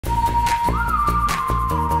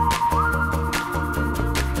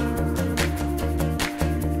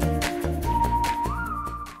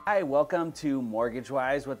Hi, welcome to Mortgage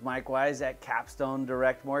Wise with Mike Wise at Capstone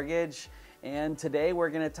Direct Mortgage. And today we're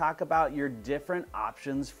going to talk about your different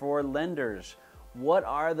options for lenders. What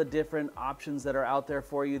are the different options that are out there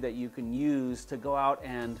for you that you can use to go out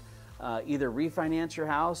and either refinance your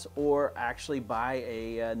house or actually buy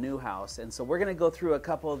a new house? And so we're going to go through a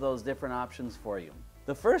couple of those different options for you.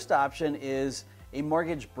 The first option is a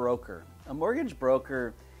mortgage broker. A mortgage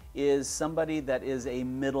broker is somebody that is a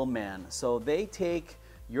middleman. So they take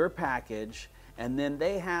your package and then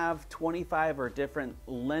they have 25 or different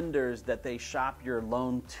lenders that they shop your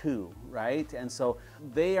loan to, right? And so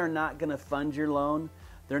they are not going to fund your loan.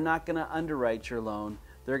 They're not going to underwrite your loan.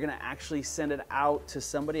 They're going to actually send it out to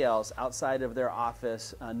somebody else outside of their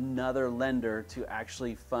office, another lender, to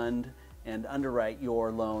actually fund and underwrite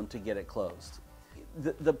your loan to get it closed.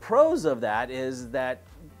 The pros of that is that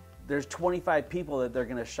there's 25 people that they're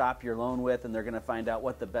going to shop your loan with, and they're going to find out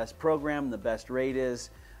what the best program, the best rate is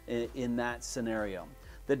in that scenario.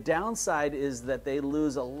 The downside is that they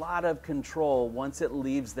lose a lot of control once it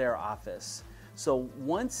leaves their office. So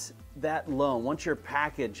once your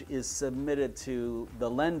package is submitted to the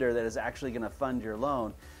lender that is actually going to fund your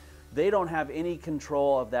loan, they don't have any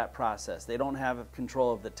control of that process. They don't have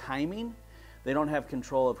control of the timing. They don't have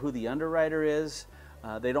control of who the underwriter is.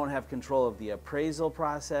 They don't have control of the appraisal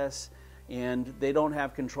process, and they don't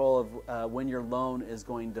have control of when your loan is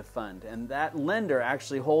going to fund. And that lender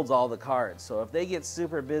actually holds all the cards. So if they get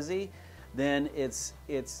super busy, then it's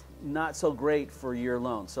not so great for your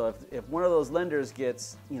loan. So if one of those lenders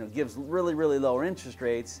gives really low interest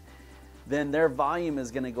rates, then their volume is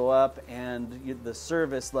going to go up and the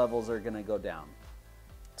service levels are going to go down.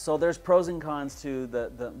 So there's pros and cons to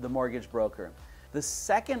the mortgage broker. The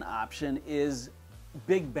second option is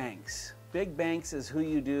big banks. Big banks is who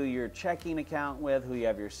you do your checking account with, who you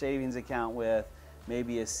have your savings account with,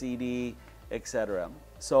 maybe a CD, etc.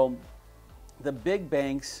 So the big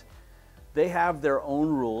banks, they have their own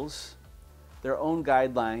rules, their own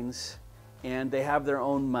guidelines, and they have their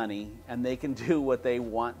own money, and they can do what they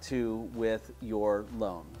want to with your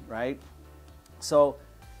loan, right? So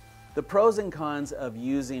the pros and cons of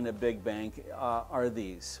using a big bank are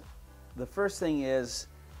these. The first thing is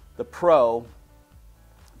the pro.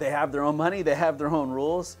 They have their own money, they have their own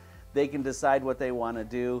rules, they can decide what they want to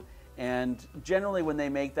do, and generally when they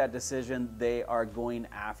make that decision, they are going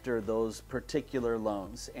after those particular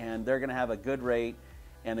loans, and they're going to have a good rate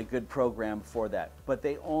and a good program for that. But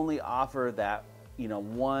they only offer that,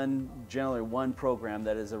 generally one program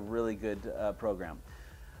that is a really good program.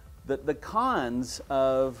 The cons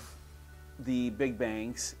of the big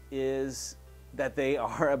banks is that they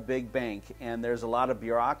are a big bank, and there's a lot of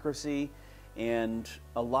bureaucracy and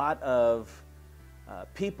a lot of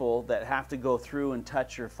people that have to go through and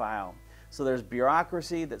touch your file. So there's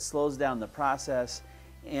bureaucracy that slows down the process,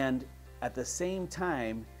 and at the same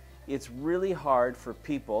time, it's really hard for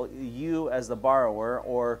people, you as the borrower,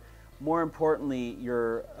 or more importantly,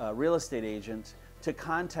 your real estate agent, to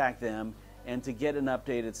contact them and to get an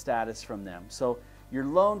updated status from them. So your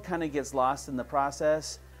loan kind of gets lost in the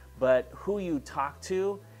process, but who you talk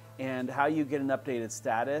to and how you get an updated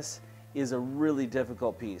status is a really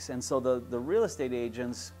difficult piece. And so the real estate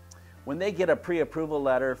agents, when they get a pre-approval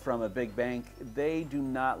letter from a big bank, they do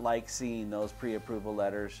not like seeing those pre-approval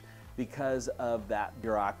letters because of that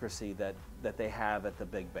bureaucracy that they have at the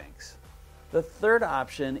big banks. The third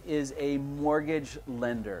option is a mortgage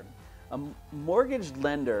lender. A mortgage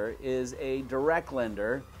lender is a direct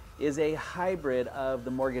lender, is a hybrid of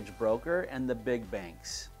the mortgage broker and the big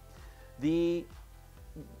banks. The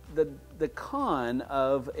con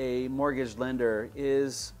of a mortgage lender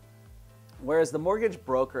is, whereas the mortgage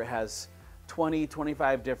broker has 20,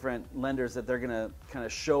 25 different lenders that they're going to kind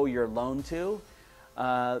of show your loan to,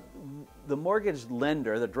 the mortgage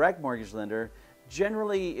lender, the direct mortgage lender,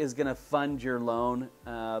 generally is going to fund your loan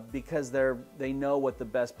because they know what the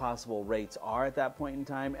best possible rates are at that point in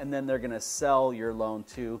time, and then they're going to sell your loan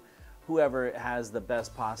to whoever has the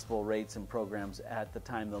best possible rates and programs at the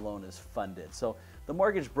time the loan is funded. So the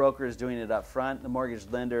mortgage broker is doing it up front, the mortgage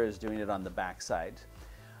lender is doing it on the back side.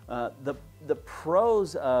 The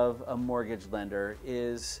pros of a mortgage lender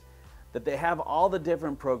is that they have all the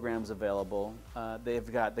different programs available.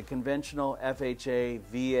 They've got the conventional FHA,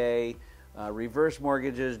 VA, reverse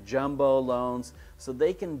mortgages, jumbo loans, so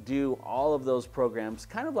they can do all of those programs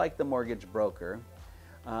kind of like the mortgage broker.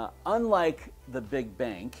 Unlike the big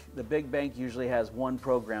bank usually has one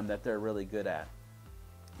program that they're really good at.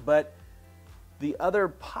 But the other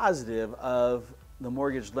positive of the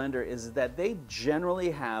mortgage lender is that they generally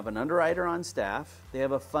have an underwriter on staff, they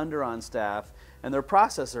have a funder on staff, and their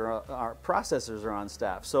processors are on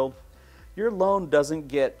staff. So your loan doesn't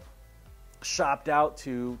get shopped out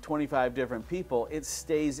to 25 different people. It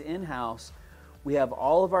stays in-house. We have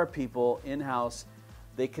all of our people in-house.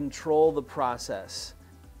 They control the process.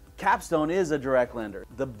 Capstone is a direct lender.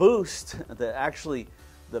 The boost,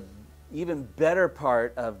 the even better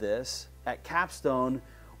part of this, at Capstone,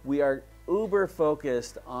 we are uber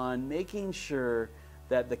focused on making sure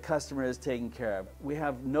that the customer is taken care of. We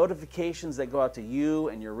have notifications that go out to you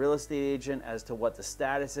and your real estate agent as to what the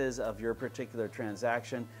status is of your particular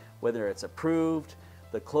transaction, whether it's approved,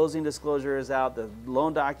 the closing disclosure is out, the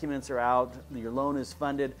loan documents are out, your loan is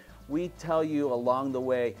funded. We tell you along the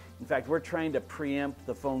way. In fact, we're trying to preempt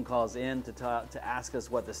the phone calls in to ask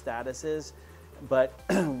us what the status is. But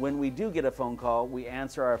when we do get a phone call, we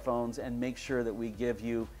answer our phones and make sure that we give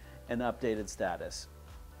you an updated status.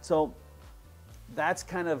 So that's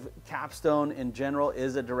kind of Capstone in general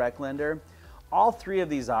is a direct lender. All three of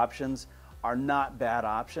these options are not bad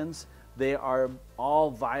options. They are all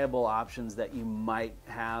viable options that you might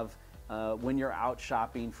have when you're out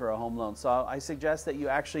shopping for a home loan. So I suggest that you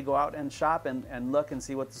actually go out and shop and look and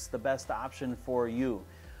see what's the best option for you.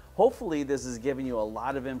 Hopefully this has given you a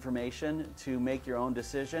lot of information to make your own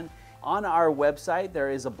decision. On our website,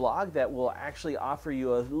 there is a blog that will actually offer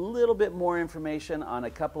you a little bit more information on a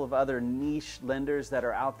couple of other niche lenders that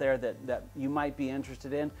are out there that you might be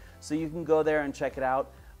interested in. So you can go there and check it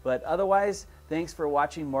out. But otherwise, thanks for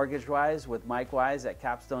watching Mortgage Wise with Mike Wise at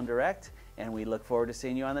Capstone Direct, and we look forward to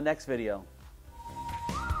seeing you on the next video.